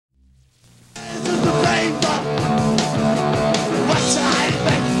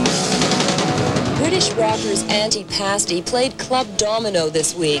rockers Anti-Pasti played Club Domino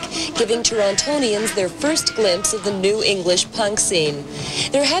this week, giving Torontonians their first glimpse of the new English punk scene.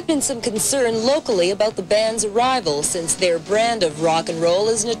 There had been some concern locally about the band's arrival, since their brand of rock and roll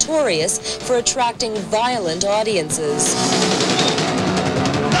is notorious for attracting violent audiences.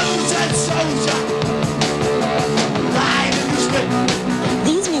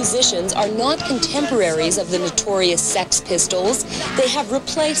 Musicians are not contemporaries of the notorious Sex Pistols. They have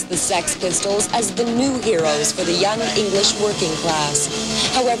replaced the Sex Pistols as the new heroes for the young English working class.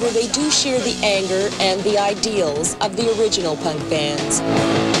 However, they do share the anger and the ideals of the original punk bands.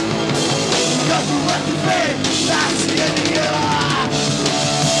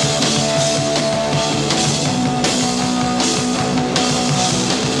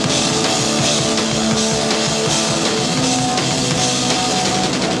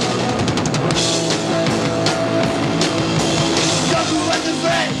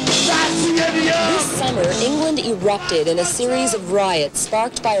 England erupted in a series of riots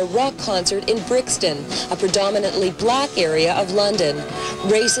sparked by a rock concert in Brixton, a predominantly black area of London.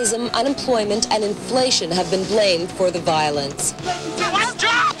 Racism, unemployment, and inflation have been blamed for the violence. We want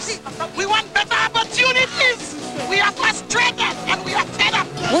jobs! We want better opportunities! We are frustrated and we are fed up!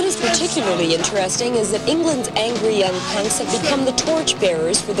 What is particularly interesting is that England's angry young punks have become the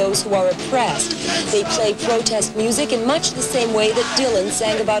torchbearers for those who are oppressed. They play protest music in much the same way that Dylan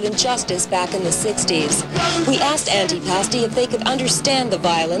sang about injustice back in the 60s. We asked Anti-Pasti if they could understand the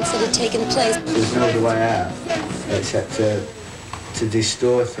violence that had taken place. There's no other way out except to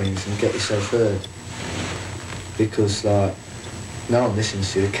destroy things and get yourself heard. Because, like, no one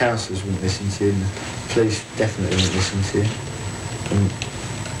listens to you. The councillors wouldn't listen to you, and the police definitely wouldn't listen to you.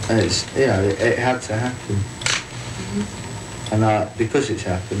 And it's, you know, it had to happen. And because it's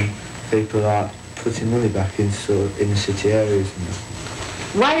happened, people are putting money back into sort of inner city areas and that.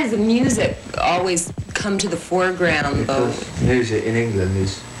 Why does the music always come to the foreground, though? Because music in England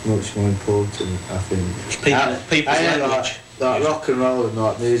is much more important, I think. People's language. Like rock and roll and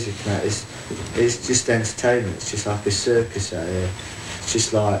like music and that it's just entertainment. It's just like a circus out here. It's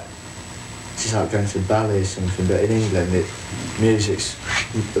just like going to a ballet or something. But in England, music's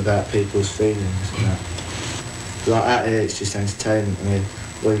about people's feelings and that. Like out here, it's just entertainment. I mean,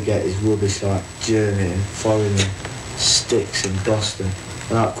 what you get is rubbish like Journey and Foreigner, Styx and Boston.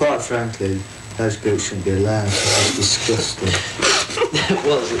 And like, quite frankly, those groups shouldn't be allowed. It's disgusting.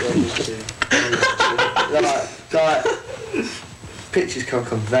 Like, pictures come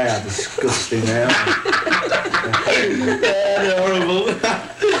from there, disgusting now. They're horrible.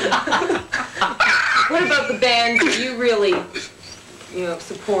 What about the bands that you really,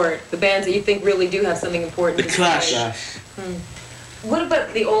 support? The bands that you think really do have something important to say? The Clash. What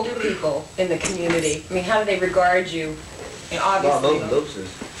about the older people in the community? I mean, how do they regard you? Obviously. My mum loves us.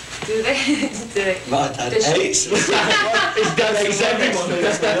 Do they? Do they? My dad hates us. His dad hates everyone.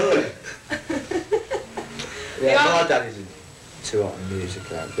 Yeah, my dad isn't too hot in music,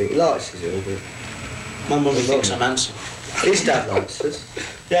 I don't think. He likes us all, but... My mum thinks I'm handsome. His dad likes us.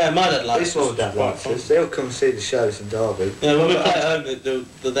 Yeah, my dad likes us. His mum dad likes us. They'll come see the shows in Derby. Yeah, when we play at home,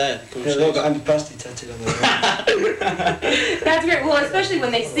 they're there. Yeah, they've got Anti-Pasti tattooed on their arm. That's great. Well, especially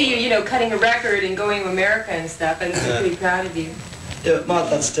when they see you, cutting a record and going to America and stuff, and they're pretty proud of you. Yeah, my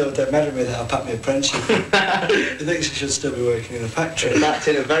dad still don't matter with that. I packed my apprenticeship. He thinks I should still be working in a factory. That's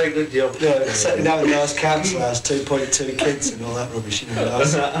in a very good job. Yeah, settling down in a nice council house, 2.2 kids and all that rubbish,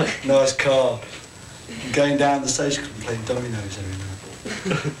 nice car. Going down the station and playing Domino's every night.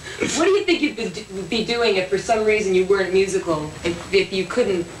 What do you think you'd be doing if for some reason you weren't musical, if you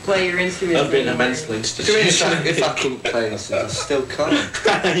couldn't play your instrument? I've been a mental institution. If I couldn't play, I still can't.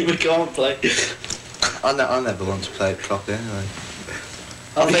 We can't play. I never want to play it properly anyway.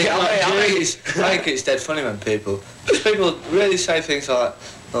 I think it's dead funny when people really say things like,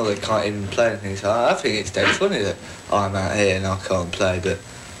 oh, they can't even play and things like that. I think it's dead funny that I'm out here and I can't play, but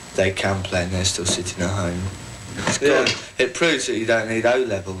they can play and they're still sitting at home. It proves that you don't need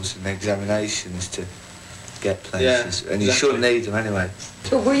O-levels and examinations to get places, and you shouldn't need them anyway.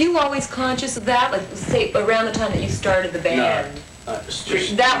 But were you always conscious of that? Like, say, around the time that you started the band? No.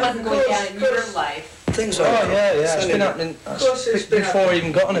 That wasn't going down in your life? Things like It's been happening before I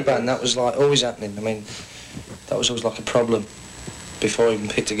even got on a band. That was like always happening. I mean, that was always like a problem before I even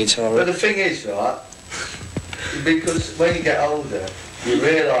picked a guitar up. But the thing is, right, because when you get older, you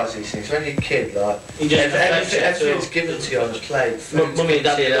realise these things. When you're a kid, like, everything's given to you on the plate. Mummy and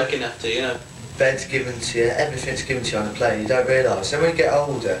Dad are looking after you, Bed's given to you, everything's given to you on the plate. You don't realise. Then when you get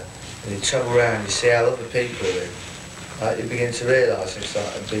older and you travel around, you see how other people live. Like, you begin to realise it's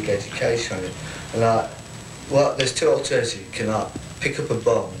like a big education on it. And like, there's two alternatives. You can like pick up a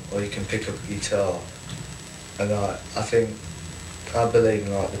bomb or you can pick up a guitar. And like, I believe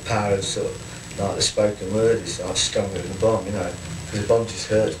in like the power of sort of like the spoken word is like stronger than the bomb, you know, because the bomb just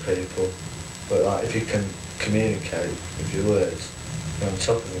hurts people. But like if you can communicate with your words, you're on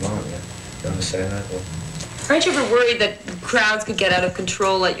top of them, aren't you? You're on the same level. Aren't you ever worried that crowds could get out of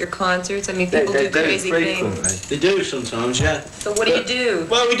control at your concerts? I mean, people do crazy things. They do sometimes, yeah. So what do you do?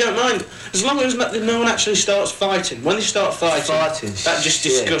 Well, we don't mind. As long as no one actually starts fighting. When they start fighting that just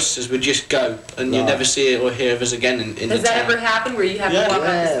disgusts us. We just go, and you never see it or hear of us again in the town. Does that ever happen where you have to walk off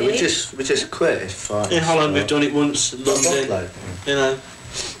the stage? we just quit if fighting. In Holland, we've done it once, London, you know.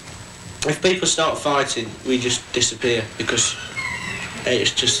 If people start fighting, we just disappear because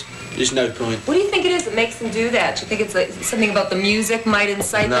it's just... There's no point. What do you think it is that makes them do that? Do you think it's like something about the music might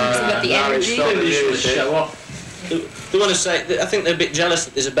incite them, something about the energy? They show off. They want to say, I think they're a bit jealous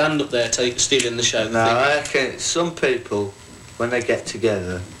that there's a band up there stealing the show. No, I reckon some people, when they get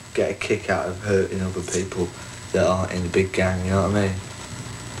together, get a kick out of hurting other people that aren't in the big gang, you know what I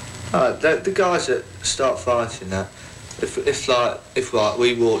mean? The guys that start fighting that, if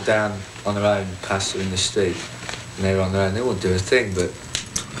we walk down on our own past them in the street and they're on their own, they won't do a thing, but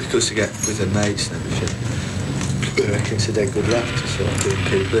because they get with their mates and everything, I reckon it's a dead good laugh to sort of bring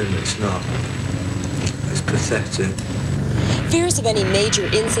people in, it's not. It's pathetic. Fears of any major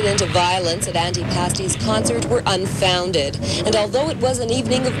incident of violence at Anti-Pasti's concert were unfounded, and although it was an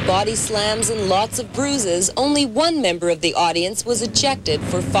evening of body slams and lots of bruises, only one member of the audience was ejected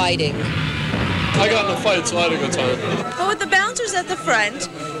for fighting. I got in a fight, so I had a good time. But with the bouncers at the front,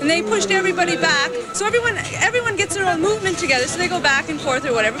 and they pushed everybody back, so everyone gets their own movement together, so they go back and forth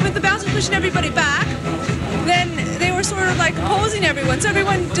or whatever, but the bouncers pushing everybody back, then they were sort of like opposing everyone, so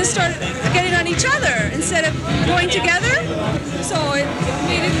everyone just started getting on each other instead of going together, so it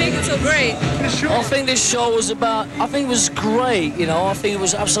didn't make it so great. I think this show was it was great, you know, I think it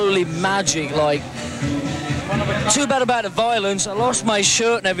was absolutely magic, like, too bad about the violence. I lost my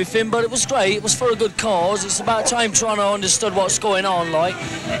shirt and everything, but it was great. It was for a good cause. It's about time Toronto understood what's going on, like.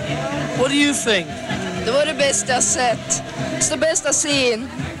 What do you think? Det var det bästa jag sett. It's the best I've seen.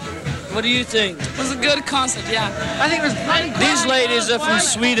 What do you think? It was a good concert, yeah. I think it was great. These ladies are from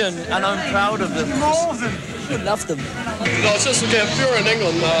Sweden, and I'm proud of them. I love them. No, it's just, okay, if you're in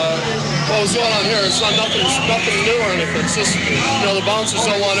England, what was going on here, it's not nothing new or anything. It's just, you know, the bouncers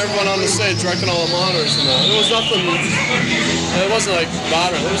don't want everyone on the stage directing all the monitors and that. It was nothing, it wasn't like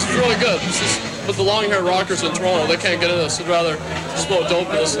bad. It was really good. It's just, with the long-haired rockers in Toronto, they can't get into this. They'd rather smoke dope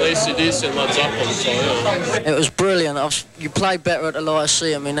and listen to AC/DC and Led Zeppelin, so, yeah. It was brilliant. You played better at the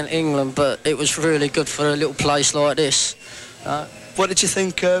Lyceum in England, but it was really good for a little place like this. What did you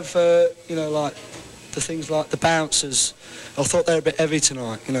think of, you know, like, the things like the bouncers? I thought they were a bit heavy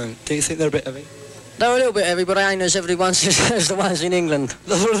tonight, you know. Do you think they're a bit heavy? They were a little bit heavy, but they ain't as heavy as the ones in England.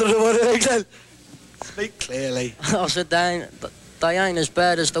 Speak clearly. I said they ain't as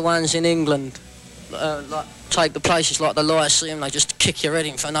bad as the ones in England. Like, take the places like the Lyceum, they just kick your head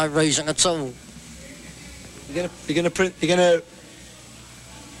in for no reason at all. You're gonna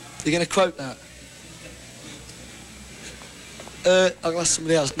quote that? I'll ask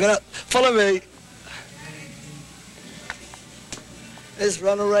somebody else. Follow me. It's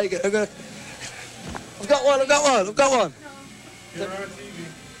Ronald Reagan. I've got one. You're on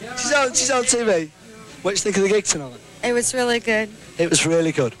TV. She's on TV. What did you think of the gig tonight? It was really good. It was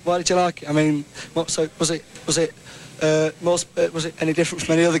really good. Why did you like it? I mean, was it any different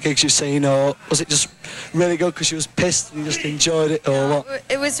from any other gigs you've seen, or was it just really good because you was pissed and you just enjoyed it, or what?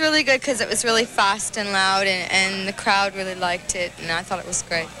 It was really good because it was really fast and loud, and the crowd really liked it, and I thought it was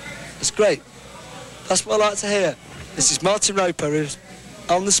great. It's great. That's what I like to hear. This is Martin Roper, who's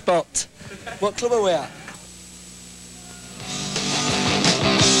on the spot. What club are we at?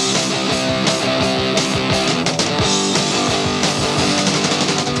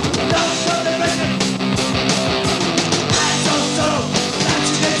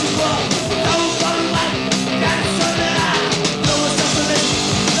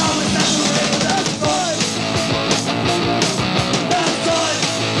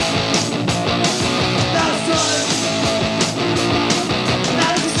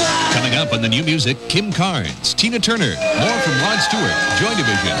 On the new music, Kim Carnes, Tina Turner, more from Rod Stewart, Joy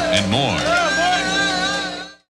Division, and more.